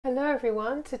Hello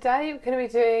everyone, today we're going to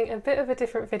be doing a bit of a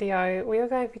different video. We are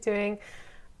going to be doing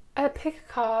a pick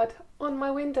a card on my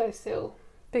windowsill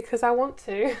because I want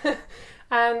to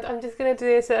and I'm just going to do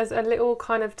this as a little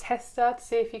kind of tester to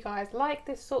see if you guys like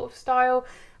this sort of style,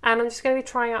 and I'm just going to be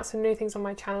trying out some new things on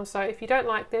my channel. So if you don't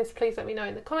like this, please let me know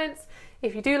in the comments.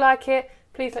 If you do like it,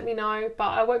 please let me know, but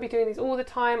I won't be doing these all the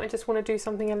time. I just want to do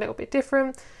something a little bit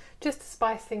different just to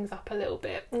spice things up a little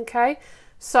bit, okay?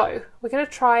 So we're going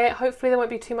to try it. Hopefully there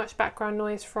won't be too much background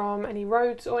noise from any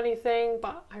roads or anything,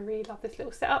 but I really love this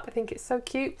little setup. I think it's so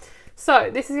cute.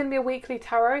 So this is going to be a weekly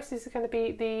tarot. So this is going to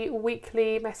be the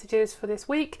weekly messages for this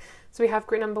week. So we have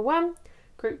group number 1,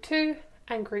 group 2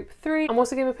 and group 3. I'm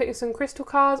also going to be putting some crystal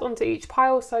cards onto each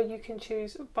pile so you can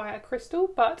choose via crystal,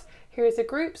 but here is the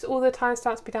groups. All the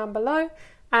timestamps will be down below,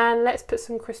 and let's put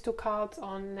some crystal cards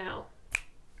on now.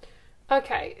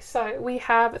 Okay, so we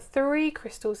have 3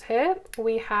 crystals here.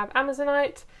 We have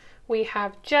Amazonite, we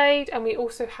have Jade, and we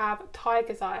also have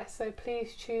Tiger's Eye. So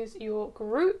please choose your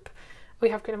group. We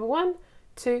have group number 1,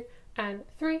 2 and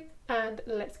 3, and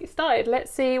let's get started. Let's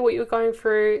see what you're going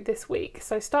through this week.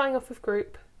 So starting off with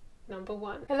group number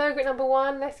 1. Hello group number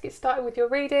 1, let's get started with your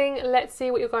reading. Let's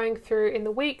see what you're going through in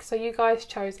the week. So you guys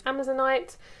chose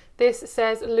Amazonite. This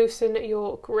says loosen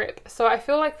your grip. So I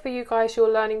feel like for you guys, you're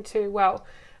learning to, well,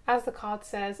 as the card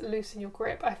says, loosen your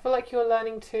grip. I feel like you're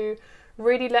learning to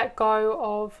really let go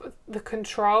of the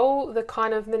control, the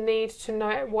kind of the need to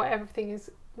know what everything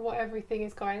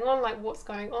is going on, like what's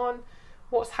going on,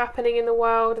 what's happening in the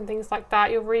world and things like that.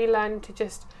 You're really learning to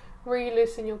just really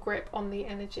loosen your grip on the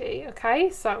energy. Okay,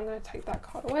 so I'm going to take that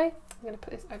card away. I'm going to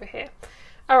put this over here.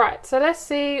 All right, so let's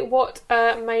see what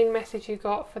main message you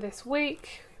got for this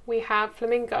week. We have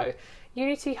Flamingo.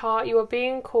 Unity Heart, you are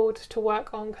being called to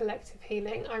work on collective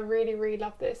healing. I really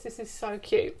love this. This is so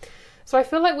cute. So I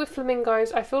feel like with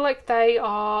flamingos, I feel like they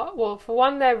are, well, for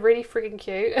one, they're really freaking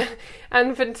cute.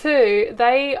 And for 2,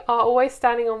 they are always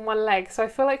standing on one leg. So I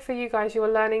feel like for you guys,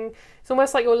 you're learning, it's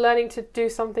almost like you're learning to do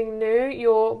something new.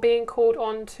 You're being called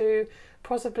on to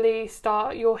possibly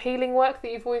start your healing work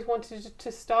that you've always wanted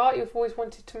to start. You've always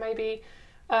wanted to maybe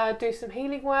do some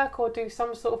healing work or do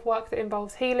some sort of work that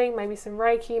involves healing, maybe some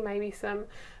Reiki, maybe some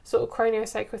sort of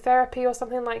craniosacral therapy or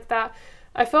something like that.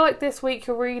 I feel like this week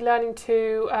you're really learning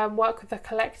to work with the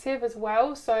collective as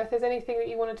well. So if there's anything that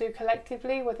you want to do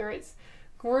collectively, whether it's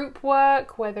group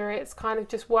work, whether it's kind of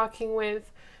just working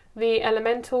with the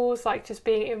elementals, like just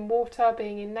being in water,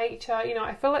 being in nature, you know,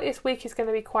 I feel like this week is going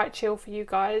to be quite chill for you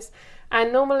guys.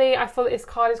 And normally I feel that this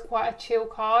card is quite a chill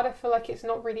card. I feel like it's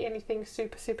not really anything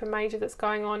super major that's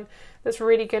going on that's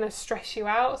really going to stress you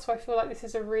out. So I feel like this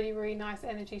is a really nice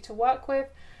energy to work with,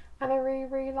 and I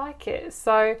really like it.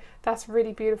 So that's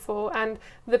really beautiful. And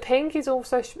the pink is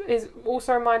also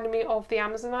reminding me of the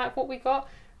Amazonite of what we got.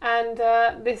 And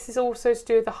this is also to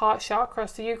do with the heart chakra.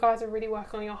 So you guys are really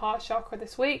working on your heart chakra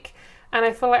this week. And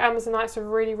I feel like Amazonite's a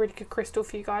really good crystal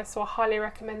for you guys. So I highly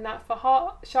recommend that for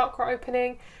heart chakra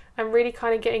opening and really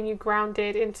kind of getting you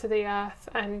grounded into the earth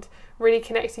and really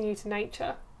connecting you to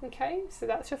nature. Okay, so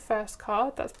that's your first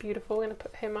card. That's beautiful. I'm going to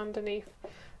put him underneath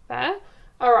there.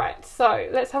 All right, so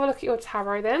let's have a look at your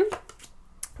tarot then.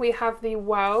 We have the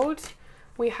World,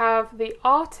 we have the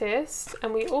Artist,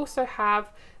 and we also have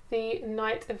the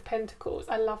Knight of Pentacles.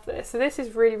 I love this. So this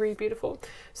is really beautiful.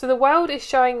 So the World is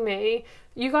showing me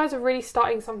you guys are really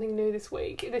starting something new this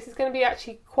week. This is going to be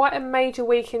actually quite a major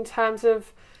week in terms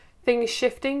of things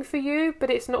shifting for you,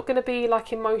 but it's not going to be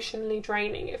like emotionally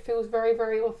draining. It feels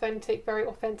very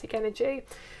authentic energy.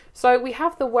 So we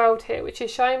have the World here, which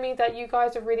is showing me that you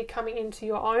guys are really coming into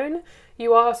your own.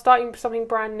 You are starting something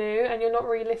brand new, and you're not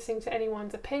really listening to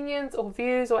anyone's opinions or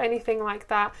views or anything like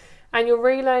that. And you're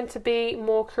really learning to be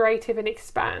more creative and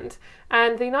expand.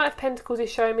 And the Knight of Pentacles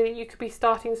is showing me that you could be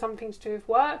starting something to do with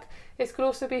work. This could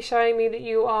also be showing me that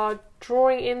you are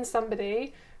drawing in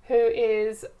somebody who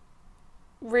is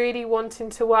really wanting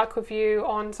to work with you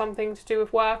on something to do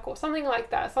with work or something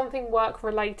like that, something work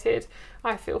related,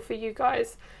 I feel, for you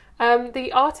guys.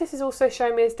 The Artist is also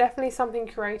showing me is definitely something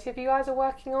creative you guys are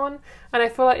working on, and I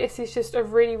feel like this is just a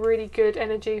really good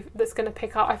energy that's going to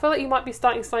pick up. I feel like you might be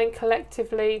starting something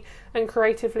collectively and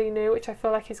creatively new, which I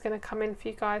feel like is going to come in for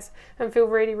you guys and feel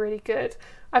really good.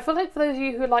 I feel like for those of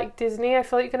you who like Disney, I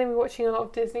feel like you're going to be watching a lot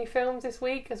of Disney films this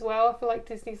week as well. I feel like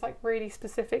Disney's like really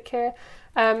specific here.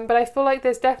 But I feel like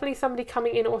there's definitely somebody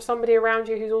coming in or somebody around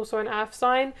you who's also an earth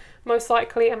sign, most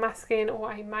likely a masculine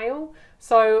or a male.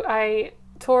 So a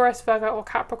Taurus, Virgo or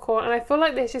Capricorn. And I feel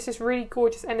like there's just this really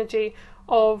gorgeous energy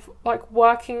of like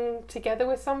working together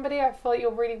with somebody. I feel like you're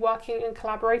really working and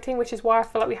collaborating, which is why I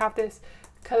feel like we have this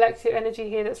collective energy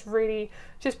here that's really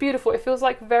just beautiful. It feels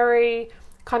like very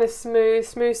kind of smooth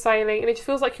sailing, and it just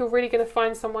feels like you're really going to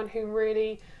find someone who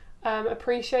really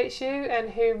appreciates you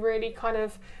and who really kind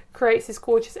of creates this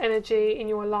gorgeous energy in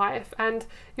your life. And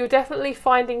you're definitely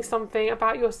finding something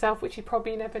about yourself which you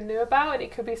probably never knew about, and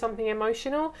it could be something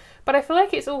emotional, but I feel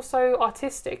like it's also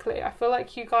artistically. I feel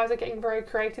like you guys are getting very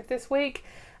creative this week,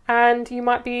 and you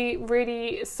might be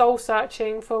really soul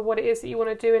searching for what it is that you want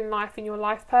to do in life and your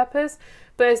life purpose,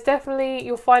 but it's definitely,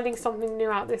 you're finding something new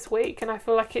out this week, and I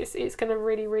feel like it's going to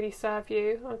really serve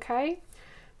you. Okay,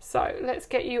 so let's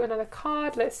get you another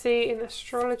card. Let's see in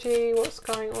astrology what's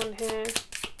going on here.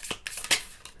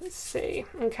 Let's see.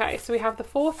 Okay, so we have the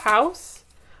fourth house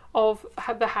of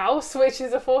the house, which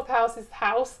is the fourth house is the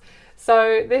house.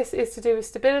 So this is to do with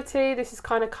stability. This is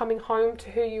kind of coming home to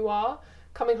who you are,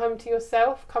 coming home to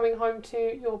yourself, coming home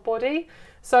to your body.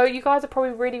 So you guys are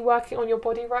probably really working on your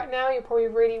body right now. You're probably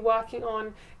really working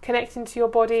on connecting to your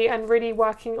body and really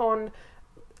working on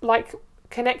like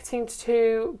connecting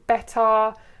to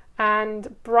better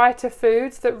and brighter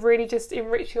foods that really just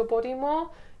enrich your body more.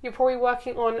 You're probably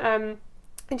working on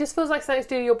it just feels like something to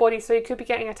do with your body. So you could be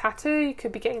getting a tattoo, you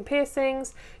could be getting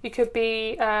piercings, you could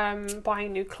be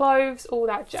buying new clothes, all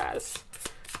that jazz.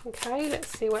 Okay, let's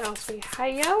see what else we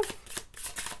have.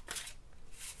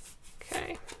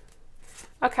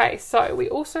 Okay, so we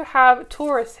also have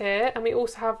Taurus here, and we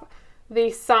also have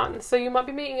the sun. So you might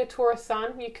be meeting a Taurus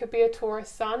sun, you could be a Taurus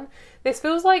sun. This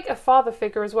feels like a father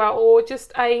figure as well, or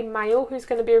just a male who's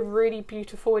going to be a really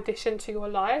beautiful addition to your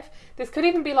life. This could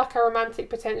even be like a romantic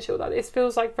potential. That this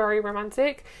feels like very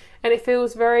romantic, and it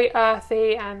feels very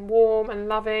earthy and warm and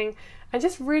loving and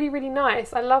just really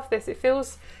nice. I love this. It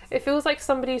feels like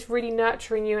somebody's really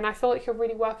nurturing you, and I feel like you're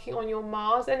really working on your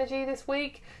Mars energy this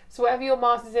week. So whatever your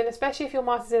Mars is in, especially if your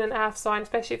Mars is in an earth sign,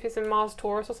 especially if it's in Mars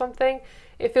Taurus or something,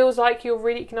 it feels like you're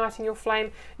really igniting your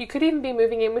flame. You could even be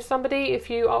moving in with somebody. If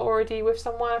you are already with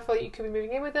someone, I feel like you could be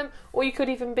moving in with them, or you could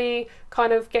even be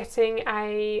kind of getting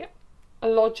a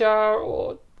lodger,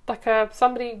 or like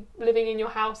somebody living in your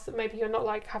house that maybe you're not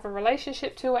like have a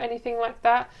relationship to or anything like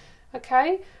that.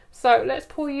 Okay, so let's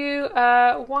pull you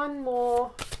one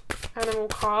more animal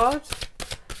card.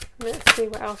 Let's see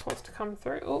what else wants to come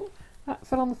through. Oh, that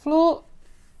fell on the floor.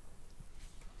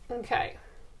 Okay,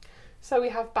 so we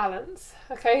have balance.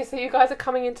 Okay, so you guys are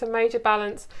coming into major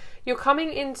balance. You're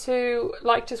coming into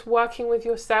like just working with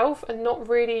yourself and not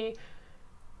really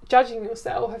judging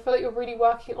yourself. I feel like you're really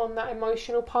working on that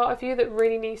emotional part of you that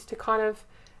really needs to kind of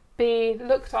be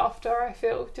looked after. I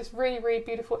feel just really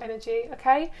beautiful energy.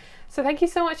 Okay, so thank you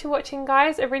so much for watching,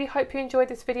 guys. I really hope you enjoyed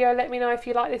this video. Let me know if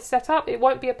you like this setup. It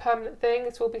won't be a permanent thing.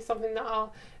 This will be something that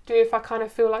I'll do if I kind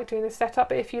of feel like doing this setup,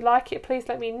 but if you like it, please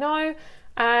let me know,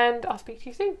 and I'll speak to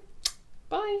you soon.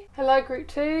 Bye. Hello group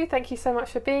 2, thank you so much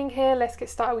for being here. Let's get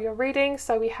started with your reading.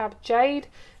 So we have Jade,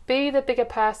 be the bigger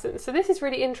person. So this is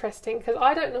really interesting because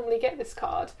I don't normally get this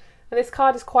card, and this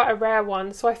card is quite a rare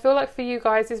one. So I feel like for you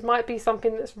guys, this might be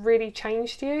something that's really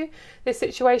changed you. This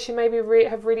situation maybe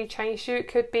have really changed you. It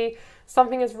could be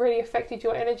something has really affected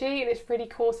your energy, and it's really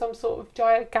caused some sort of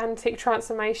gigantic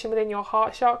transformation within your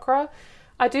heart chakra.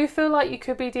 I do feel like you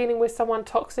could be dealing with someone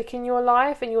toxic in your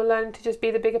life, and you'll learn to just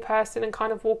be the bigger person and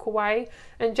kind of walk away.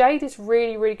 And Jade is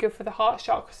really good for the heart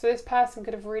chakra. So this person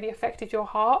could have really affected your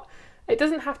heart. It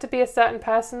doesn't have to be a certain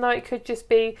person though. It could just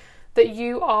be that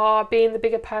you are being the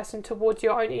bigger person towards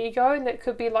your own ego, and that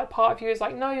could be like part of you is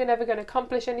like, no, you're never going to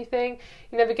accomplish anything,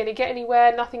 you're never going to get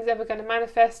anywhere, nothing's ever going to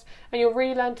manifest, and you'll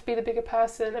really learn to be the bigger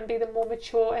person and be the more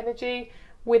mature energy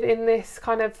within this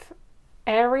kind of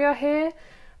area here,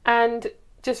 and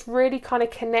just really kind of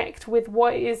connect with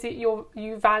what it is that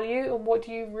you value and what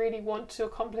do you really want to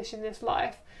accomplish in this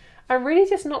life. And really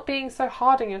just not being so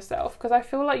hard on yourself, because I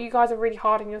feel like you guys are really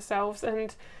hard on yourselves,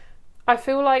 and I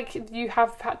feel like you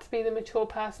have had to be the mature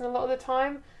person a lot of the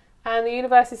time, and the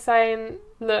universe is saying,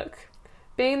 look,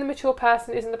 being the mature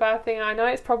person isn't a bad thing. I know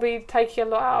it's probably taking a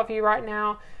lot out of you right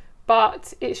now,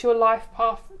 but it's your life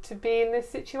path to be in this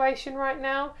situation right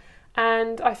now.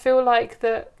 And I feel like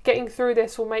that getting through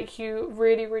this will make you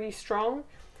really strong.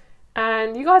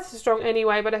 And you guys are strong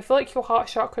anyway, but I feel like your heart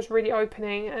chakra is really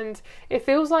opening, and it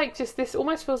feels like just this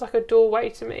almost feels like a doorway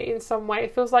to me in some way.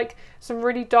 It feels like some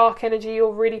really dark energy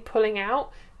you're really pulling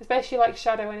out, especially like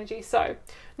shadow energy. So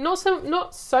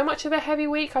not so much of a heavy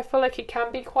week. I feel like it can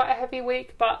be quite a heavy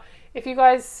week, but if you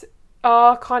guys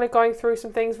are kind of going through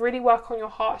some things, really work on your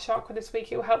heart chakra this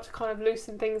week. It will help to kind of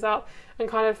loosen things up, and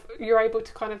kind of you're able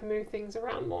to kind of move things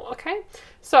around more. Okay,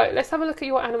 so let's have a look at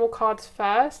your animal cards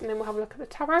first, and then we'll have a look at the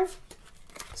tarot.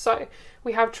 So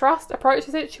we have trust, approach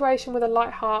the situation with a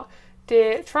light heart,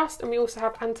 dear, trust, and we also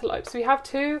have antelope. So we have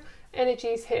two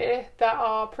energies here that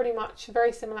are pretty much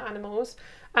very similar animals.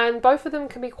 and both of them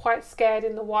can be quite scared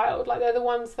in the wild. Like they're the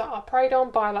ones that are preyed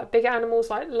on by like bigger animals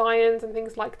like lions and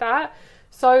things like that.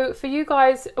 So for you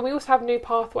guys, we also have new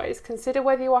pathways. Consider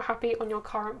whether you are happy on your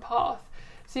current path.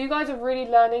 So you guys are really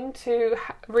learning to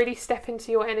really step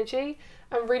into your energy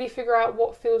and really figure out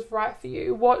what feels right for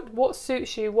you, what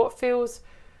suits you, what feels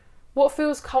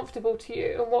comfortable to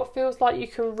you, and what feels like you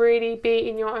can really be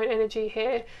in your own energy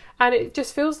here. And it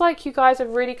just feels like you guys are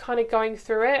really kind of going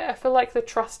through it. I feel like the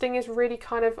trusting is really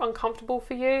kind of uncomfortable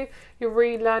for you. You're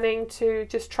really learning to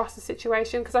just trust the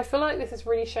situation, because I feel like this is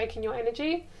really shaking your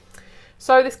energy.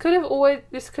 So this could have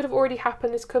already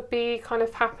happened. This could be kind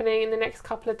of happening in the next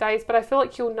couple of days, but I feel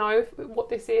like you'll know what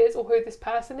this is or who this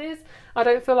person is. I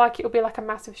don't feel like it'll be like a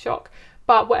massive shock.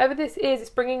 But whatever this is,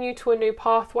 it's bringing you to a new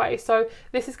pathway. So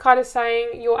this is kind of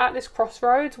saying you're at this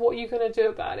crossroads. What are you going to do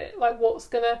about it? Like what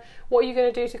are you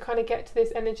going to do to kind of get to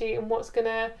this energy, and what's going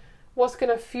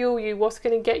to fuel you? What's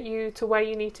going to get you to where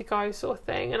you need to go, sort of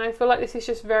thing. And I feel like this is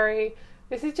just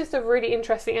a really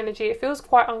interesting energy. It feels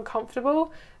quite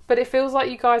uncomfortable, but it feels like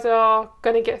you guys are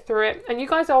going to get through it, and you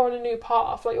guys are on a new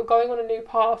path. Like you're going on a new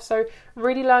path, so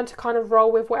really learn to kind of roll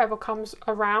with whatever comes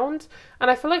around. And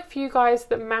I feel like for you guys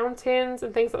that mountains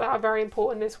and things like that are very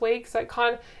important this week. So it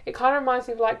kind of reminds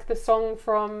me of like the song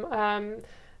from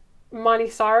Miley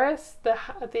Cyrus,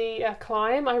 the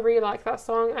Climb. I really like that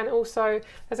song, and also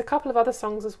there's a couple of other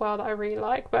songs as well that I really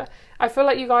like. But I feel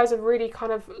like you guys are really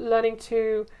kind of learning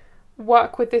to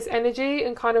work with this energy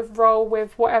and kind of roll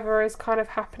with whatever is kind of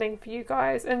happening for you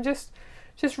guys, and just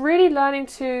really learning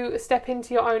to step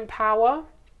into your own power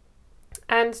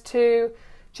and to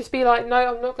just be like,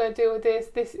 no, I'm not going to deal with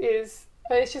this.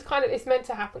 It's just kind of, it's meant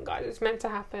to happen, guys. It's meant to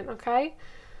happen, okay?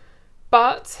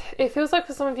 But it feels like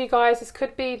for some of you guys, this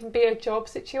could be a job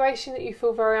situation that you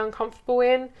feel very uncomfortable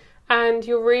in. And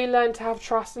you'll really learn to have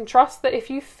trust, and trust that if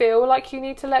you feel like you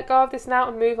need to let go of this now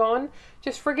and move on,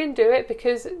 just friggin' do it,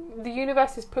 because the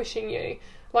universe is pushing you.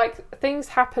 Like things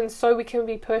happen so we can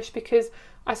be pushed, because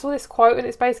I saw this quote and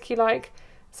it's basically like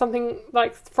something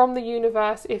like from the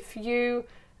universe, if we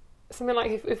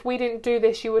didn't do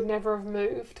this, you would never have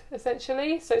moved,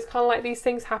 essentially. So it's kind of like these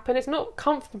things happen. It's not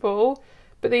comfortable,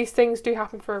 but these things do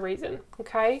happen for a reason,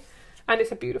 okay? And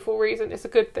it's a beautiful reason. It's a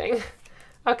good thing.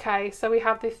 Okay, so we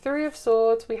have the Three of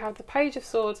Swords, we have the Page of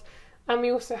Swords, and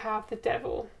we also have the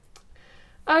Devil.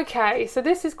 Okay, so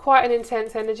this is quite an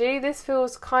intense energy. This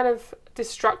feels kind of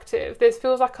destructive. This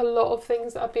feels like a lot of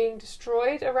things that are being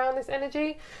destroyed around this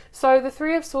energy. So the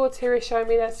Three of Swords here is showing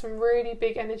me there's some really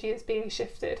big energy that's being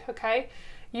shifted, okay?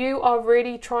 You are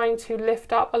really trying to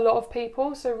lift up a lot of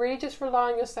people, so really just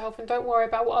rely on yourself and don't worry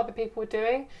about what other people are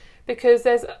doing, because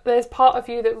there's part of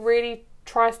you that really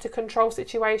tries to control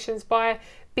situations by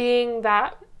being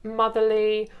that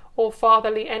motherly or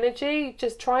fatherly energy.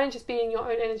 Just try and just be in your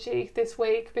own energy this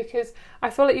week, because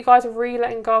I feel like you guys are really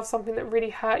letting go of something that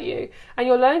really hurt you, and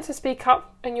you're learning to speak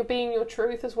up and you're being your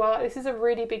truth as well. This is a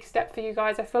really big step for you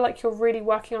guys. I feel like you're really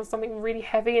working on something really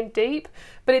heavy and deep,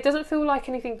 but it doesn't feel like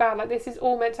anything bad. Like this is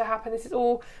all meant to happen. This is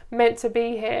all meant to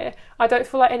be here. I don't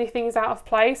feel like anything is out of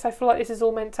place. I feel like this is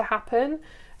all meant to happen.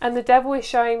 And the Devil is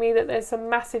showing me that there's some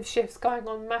massive shifts going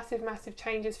on, massive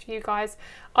changes for you guys.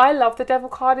 I love the Devil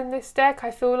card in this deck.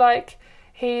 I feel like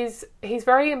he's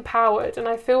very empowered, and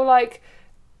I feel like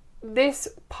this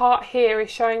part here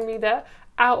is showing me that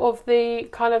out of the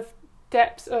kind of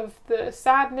depths of the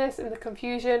sadness and the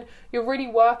confusion, you're really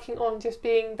working on just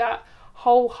being that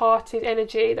wholehearted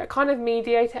energy, that kind of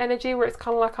mediator energy, where it's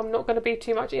kind of like, I'm not going to be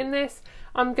too much in this,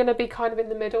 I'm going to be kind of in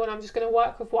the middle, and I'm just going to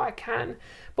work with what I can.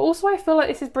 But also I feel like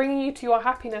this is bringing you to your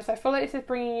happiness. I feel like this is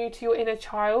bringing you to your inner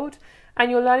child,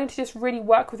 and you're learning to just really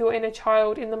work with your inner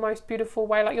child in the most beautiful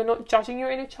way. Like you're not judging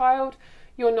your inner child,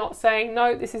 you're not saying,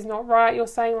 no, this is not right. You're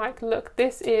saying like, look,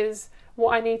 this is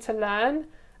what I need to learn,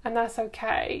 and that's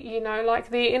okay. You know, like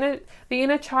the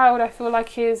inner child, I feel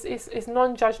like is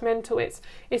non-judgmental.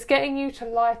 It's getting you to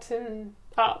lighten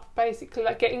up, basically,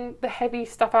 like getting the heavy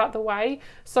stuff out of the way,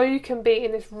 so you can be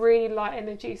in this really light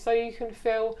energy, so you can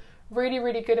feel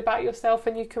really good about yourself,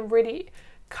 and you can really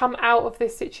come out of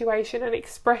this situation and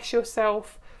express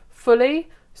yourself fully,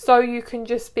 so you can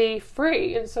just be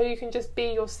free, and so you can just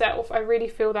be yourself. I really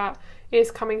feel that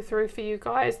is coming through for you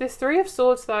guys. This Three of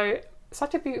Swords though,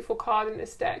 such a beautiful card in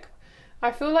this deck.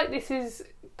 I feel like this is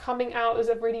coming out as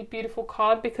a really beautiful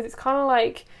card, because it's kind of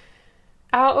like,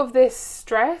 out of this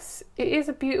stress, it is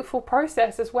a beautiful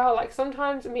process as well. Like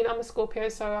sometimes, I mean, I'm a Scorpio,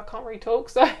 so I can't really talk,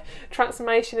 so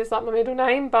transformation is like my middle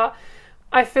name, but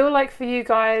I feel like for you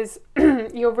guys,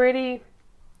 you're really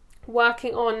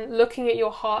working on looking at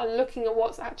your heart and looking at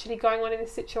what's actually going on in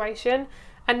this situation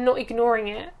and not ignoring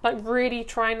it, like really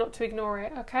trying not to ignore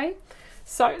it, okay?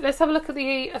 So let's have a look at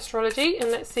the astrology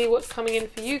and let's see what's coming in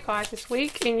for you guys this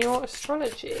week in your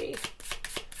astrology.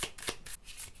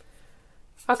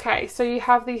 Okay, so you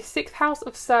have the 6th house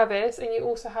of service and you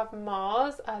also have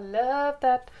Mars. I love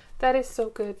that. That is so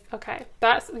good. Okay,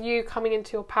 that's you coming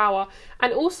into your power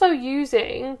and also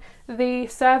using the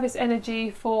service energy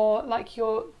for like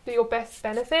your best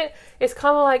benefit. It's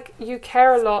kind of like you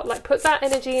care a lot. Like put that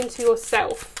energy into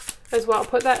yourself as well.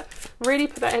 Really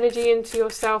put that energy into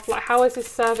yourself. Like how is this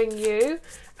serving you?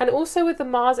 And also with the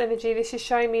Mars energy, this is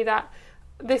showing me that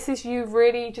this is you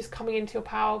really just coming into your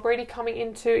power, really coming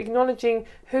into acknowledging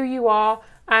who you are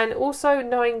and also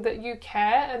knowing that you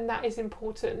care, and that is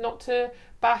important. Not to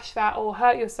bash that or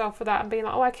hurt yourself for that and being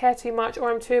like, oh, I care too much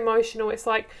or I'm too emotional. It's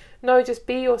like, no, just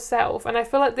be yourself. And I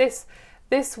feel like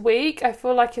this week, I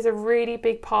feel like is a really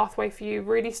big pathway for you,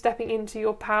 really stepping into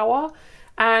your power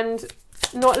and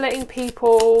not letting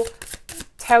people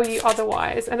tell you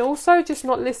otherwise, and also just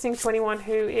not listening to anyone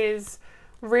who is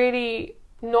really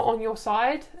not on your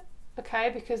side,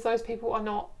 okay, because those people are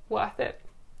not worth it.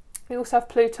 We also have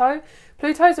Pluto.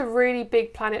 Pluto is a really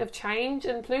big planet of change,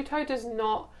 and Pluto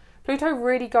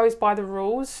really goes by the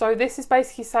rules. So this is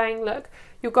basically saying, look,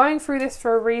 you're going through this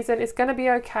for a reason. It's going to be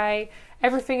okay.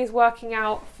 Everything is working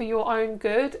out for your own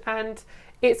good, and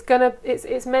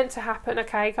it's meant to happen,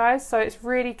 okay, guys? So it's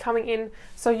really coming in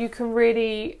so you can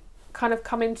really kind of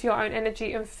come into your own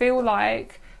energy and feel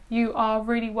like you are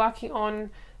really working on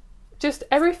just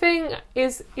everything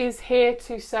is here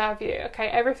to serve you, okay?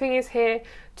 Everything is here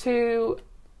to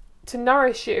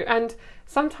nourish you. And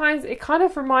sometimes it kind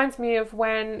of reminds me of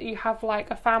when you have like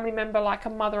a family member, like a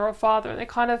mother or father, and they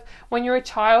kind of, when you're a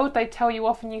child, they tell you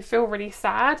off and you feel really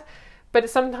sad, but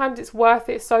sometimes it's worth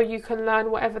it so you can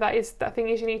learn whatever that thing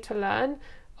is you need to learn.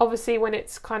 Obviously when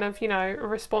it's kind of, you know, a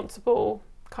responsible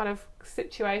kind of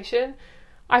situation.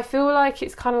 I feel like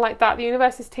it's kind of like that. The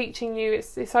universe is teaching you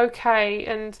it's okay,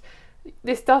 and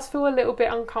this does feel a little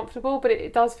bit uncomfortable, but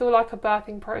it does feel like a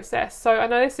birthing process. So I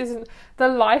know this isn't the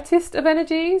lightest of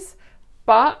energies,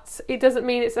 but it doesn't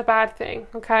mean it's a bad thing,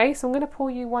 okay? So I'm going to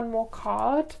pull you one more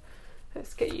card.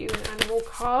 Let's get you an animal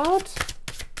card.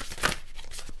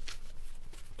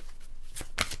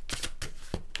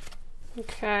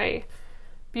 Okay,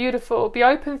 beautiful. Be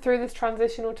open through this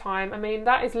transitional time. I mean,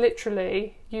 that is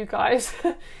literally you guys.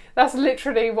 That's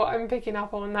literally what I'm picking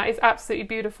up on. That is absolutely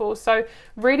beautiful. So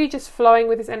really just flowing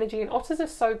with this energy. And otters are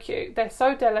so cute. They're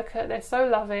so delicate. They're so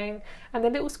loving. And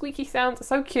their little squeaky sounds are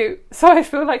so cute. So I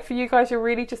feel like for you guys, you're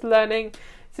really just learning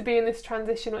to be in this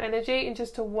transitional energy and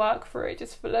just to work through it.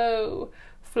 Just flow,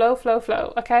 flow, flow,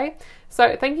 flow. Okay?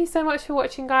 So thank you so much for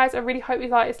watching, guys. I really hope you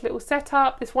like this little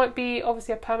setup. This won't be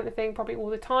obviously a permanent thing probably all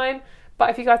the time. But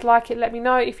if you guys like it, let me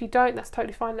know. If you don't, that's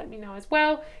totally fine. Let me know as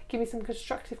well. Give me some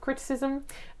constructive criticism.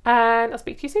 And I'll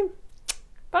speak to you soon.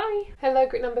 Bye. Hello,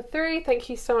 group number 3. Thank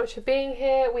you so much for being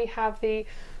here. We have the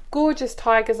gorgeous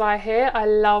Tiger's Eye here. I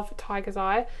love Tiger's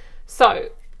Eye. So,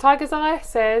 Tiger's Eye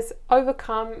says,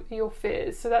 overcome your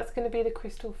fears. So that's going to be the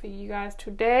crystal for you guys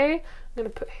today. I'm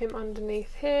going to put him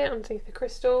underneath here, underneath the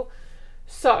crystal.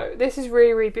 So this is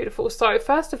really, really beautiful. So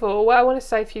first of all, what I want to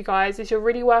say for you guys is you're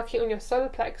really working on your solar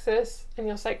plexus and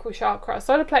your sacral chakra.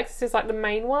 Solar plexus is like the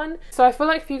main one. So I feel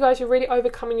like for you guys, you're really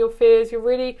overcoming your fears. You're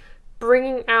really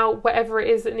bringing out whatever it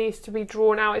is that needs to be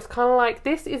drawn out. It's kind of like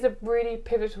this is a really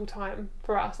pivotal time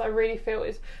for us. I really feel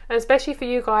it. And especially for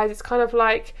you guys, it's kind of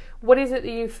like, what is it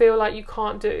that you feel like you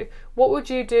can't do? What would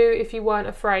you do if you weren't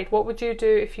afraid? What would you do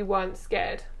if you weren't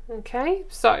scared? Okay,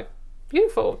 so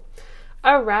beautiful.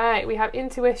 All right, we have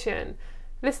intuition.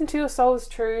 Listen to your soul's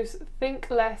truths. Think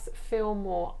less, feel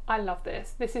more. I love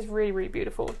this. This is really, really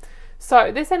beautiful.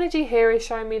 So this energy here is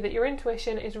showing me that your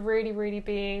intuition is really, really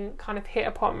being kind of hit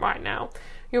upon right now.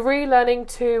 You're really learning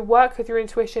to work with your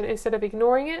intuition instead of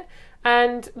ignoring it.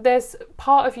 And there's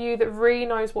part of you that really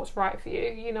knows what's right for you.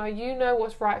 You know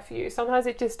what's right for you. Sometimes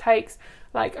it just takes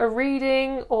like a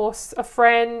reading or a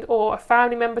friend or a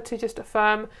family member to just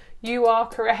affirm you are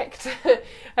correct.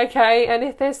 Okay, and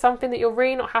if there's something that you're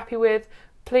really not happy with,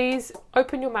 please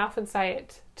open your mouth and say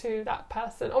it to that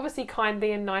person, obviously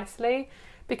kindly and nicely,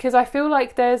 because I feel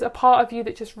like there's a part of you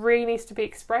that just really needs to be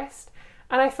expressed.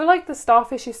 And I feel like the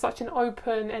starfish is such an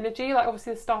open energy. Like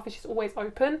obviously the starfish is always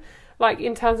open, like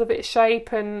in terms of its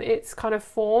shape and its kind of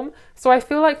form. So I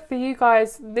feel like for you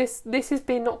guys, this has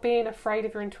been not being afraid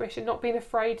of your intuition, not being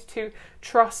afraid to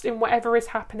trust in whatever is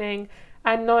happening,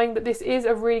 and knowing that this is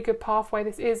a really good pathway.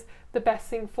 This is the best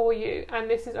thing for you, and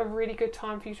this is a really good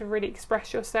time for you to really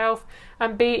express yourself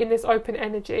and be in this open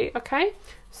energy. Okay,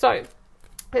 so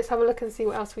let's have a look and see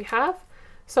what else we have.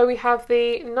 So we have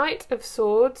the Knight of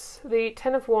Swords, the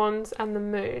Ten of Wands, and the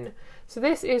Moon. So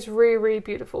this is really, really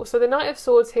beautiful. So the Knight of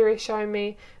Swords here is showing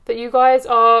me that you guys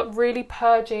are really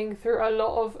purging through a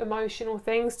lot of emotional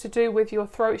things to do with your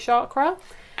throat chakra.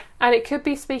 And it could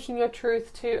be speaking your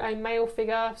truth to a male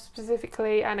figure,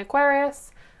 specifically an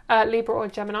Aquarius, Libra or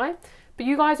Gemini. But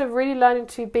you guys are really learning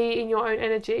to be in your own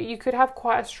energy. You could have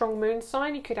quite a strong moon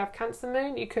sign. You could have Cancer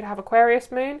moon. You could have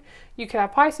Aquarius moon. You could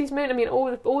have Pisces moon. I mean,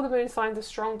 all the moon signs are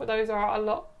strong, but those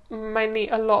are mainly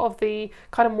a lot of the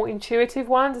kind of more intuitive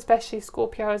ones, especially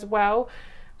Scorpio as well.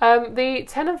 The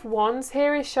Ten of Wands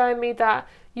here is showing me that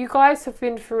you guys have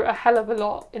been through a hell of a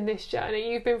lot in this journey.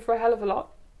 You've been through a hell of a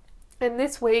lot. And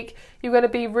this week, you're going to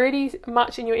be really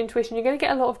much in your intuition. You're going to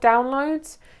get a lot of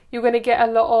downloads. You're going to get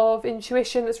a lot of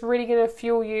intuition that's really going to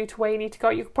fuel you to where you need to go.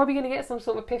 You're probably going to get some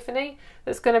sort of epiphany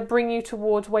that's going to bring you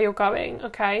towards where you're going,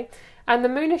 okay? And the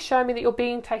moon is showing me that you're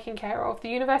being taken care of. The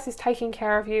universe is taking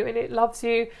care of you and it loves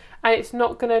you and it's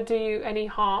not going to do you any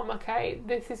harm, okay?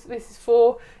 This is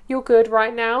for your good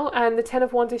right now. And the Ten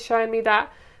of Wands is showing me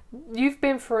that you've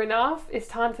been through enough. It's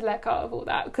time to let go of all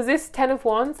that, because this Ten of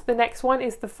Wands, the next one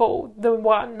is the Fool, the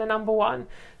number one.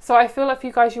 So I feel like for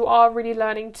you guys, you are really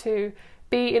learning to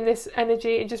be in this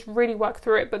energy and just really work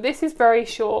through it. But this is very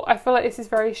short. I feel like this is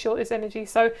very short, this energy.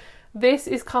 So this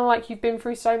is kind of like you've been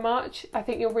through so much. I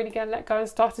think you're really going to let go and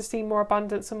start to see more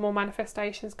abundance and more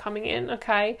manifestations coming in,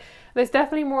 okay? There's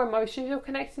definitely more emotions you're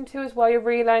connecting to as well. You're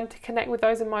really learning to connect with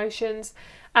those emotions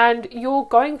and you're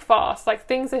going fast. Like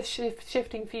things are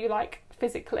shifting for you, like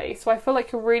physically. So I feel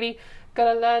like you're really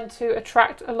going to learn to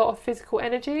attract a lot of physical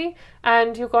energy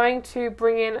and you're going to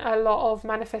bring in a lot of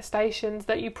manifestations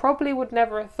that you probably would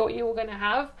never have thought you were going to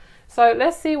have. So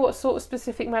let's see what sort of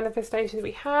specific manifestations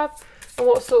we have and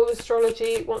what sort of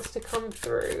astrology wants to come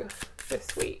through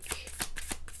this week.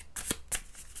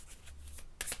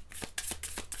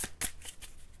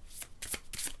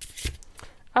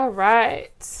 All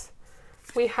right.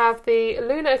 We have the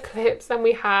lunar eclipse and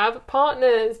we have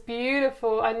partners.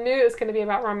 Beautiful. I knew it was going to be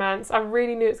about romance. I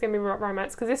really knew it was going to be about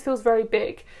romance because this feels very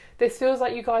big. This feels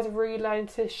like you guys have really learned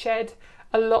to shed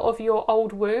a lot of your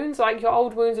old wounds. Like your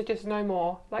old wounds are just no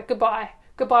more. Like goodbye.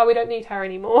 Goodbye, we don't need her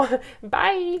anymore.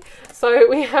 Bye. So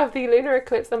we have the lunar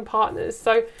eclipse and partners.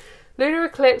 So lunar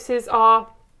eclipses are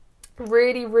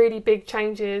really, really big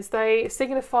changes. They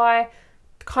signify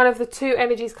kind of the two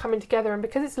energies coming together, and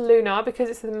because it's lunar, because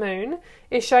it's the moon,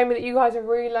 it's showing me that you guys are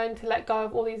really learning to let go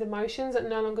of all these emotions that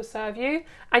no longer serve you,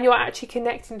 and you're actually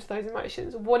connecting to those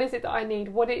emotions. What is it that I need?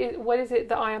 What is it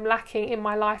that I am lacking in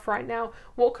my life right now?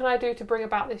 What can I do to bring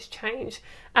about this change?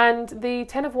 And the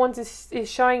Ten of Wands is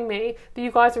showing me that you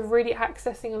guys are really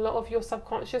accessing a lot of your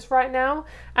subconscious right now,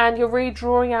 and you're really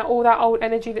drawing out all that old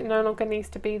energy that no longer needs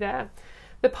to be there.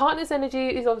 The partner's energy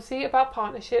is obviously about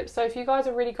partnerships. So if you guys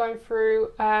are really going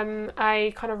through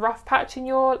a kind of rough patch in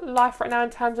your life right now in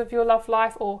terms of your love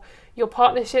life or your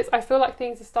partnerships, I feel like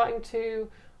things are starting to,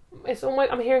 it's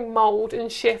almost, I'm hearing mold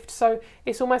and shift. So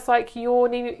it's almost like you're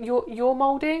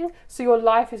molding, so your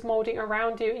life is molding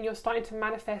around you and you're starting to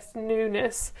manifest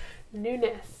newness.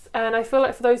 And I feel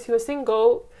like for those who are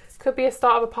single, could be a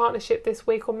start of a partnership this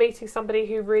week or meeting somebody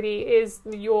who really is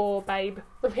your babe.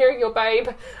 I'm hearing your babe,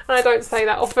 and I don't say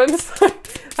that often, so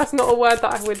that's not a word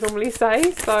that I would normally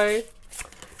say, so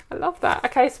I love that.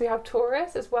 Okay, so we have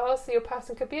Taurus as well, so your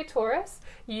person could be a Taurus,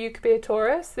 you could be a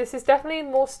Taurus. This is definitely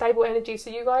more stable energy,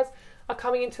 so you guys are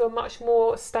coming into a much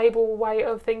more stable way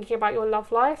of thinking about your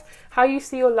love life. How you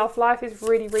see your love life is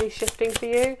really, really shifting for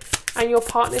you, and your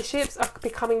partnerships are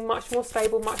becoming much more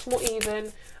stable, much more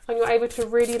even, and you're able to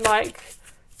really like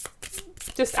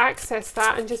just access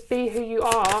that and just be who you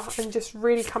are and just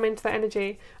really come into that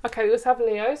energy. Okay, we also have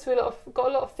Leo, so we've got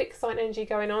a lot of fixed sign energy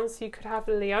going on, so you could have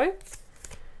Leo.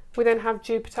 We then have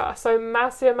Jupiter, so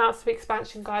massive amounts of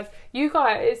expansion, guys. You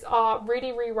guys are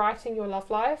really rewriting your love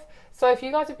life. So if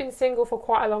you guys have been single for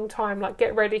quite a long time, like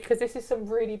get ready, because this is some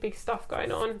really big stuff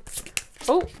going on.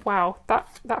 Oh wow,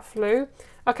 that flew.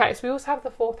 Okay, so we also have the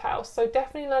 4th house, so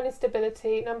definitely learning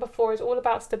stability. Number 4 is all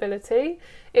about stability.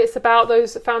 It's about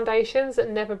those foundations that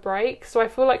never break. So I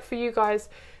feel like for you guys,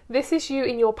 this is you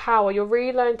in your power. You're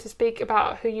really learning to speak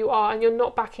about who you are and you're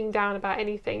not backing down about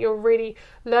anything. You're really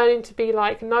learning to be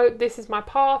like, no, this is my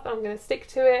path. I'm going to stick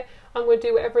to it. I'm going to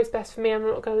do whatever is best for me. I'm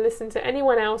not going to listen to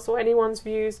anyone else or anyone's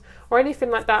views or anything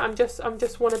like that. I'm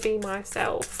just want to be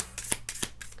myself.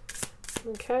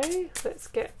 Okay, let's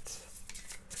get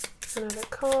another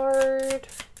card.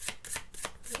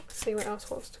 Let's see what else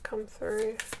wants to come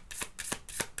through.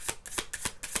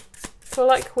 I feel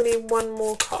like we need one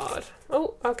more card.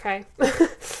 Oh, okay.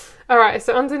 Alright,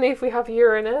 so underneath we have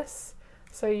Uranus.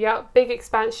 So yeah, big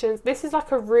expansions. This is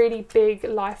like a really big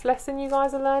life lesson you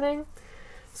guys are learning.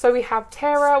 So we have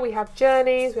Terra, we have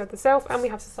Journeys, we have the Self, and we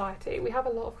have Society. We have a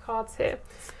lot of cards here.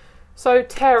 So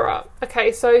Terra,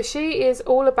 okay, so she is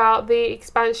all about the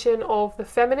expansion of the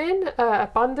feminine,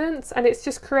 abundance, and it's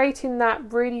just creating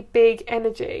that really big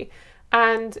energy.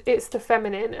 And it's the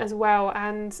feminine as well,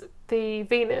 and the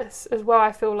Venus as well,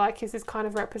 I feel like is kind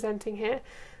of representing here.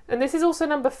 And this is also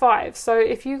number 5. So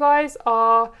if you guys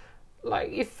are, like,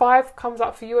 if 5 comes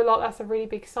up for you a lot, that's a really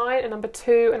big sign. And number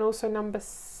 2 and also number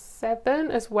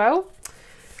 7 as well.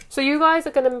 So you guys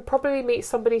are going to probably meet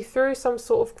somebody through some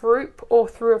sort of group or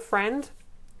through a friend.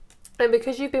 And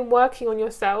because you've been working on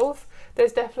yourself,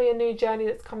 there's definitely a new journey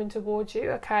that's coming towards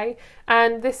you, okay?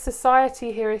 And this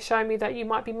Society here is showing me that you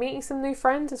might be meeting some new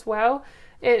friends as well.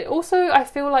 It also, I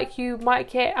feel like you might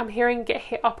get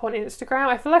hit up on Instagram.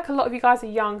 I feel like a lot of you guys are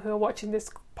young who are watching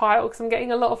this pile, because I'm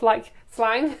getting a lot of like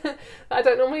slang that I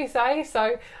don't normally say.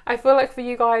 So I feel like for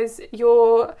you guys,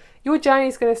 your journey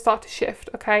is going to start to shift,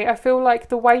 okay? I feel like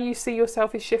the way you see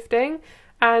yourself is shifting,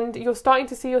 and you're starting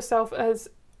to see yourself as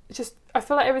just, I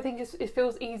feel like everything it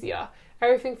feels easier.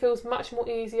 Everything feels much more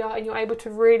easier, and you're able to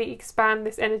really expand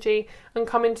this energy and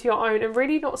come into your own and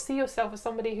really not see yourself as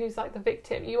somebody who's like the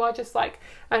victim. You are just like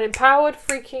an empowered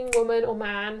freaking woman or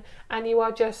man, and you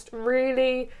are just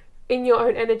really in your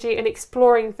own energy and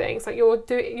exploring things. Like you're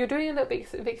doing a little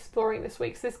bit of exploring this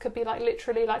week. So this could be like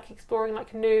literally like exploring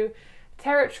like new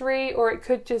territory, or it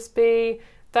could just be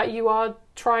that you are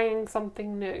trying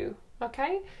something new.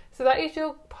 Okay, so that is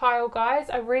your pile,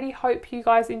 guys. I really hope you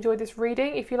guys enjoyed this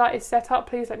reading. If you like this setup,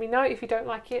 please let me know. If you don't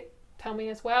like it, tell me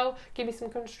as well. Give me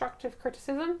some constructive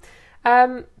criticism.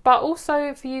 But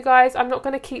also for you guys, I'm not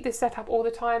going to keep this setup all the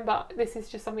time, but this is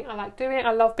just something I like doing.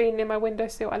 I love being near my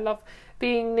windowsill. I love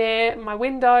being near my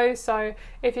window. So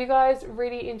if you guys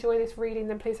really enjoy this reading,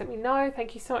 then please let me know.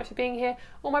 Thank you so much for being here.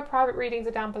 All my private readings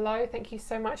are down below. Thank you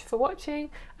so much for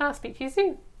watching, and I'll speak to you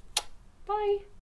soon. Bye.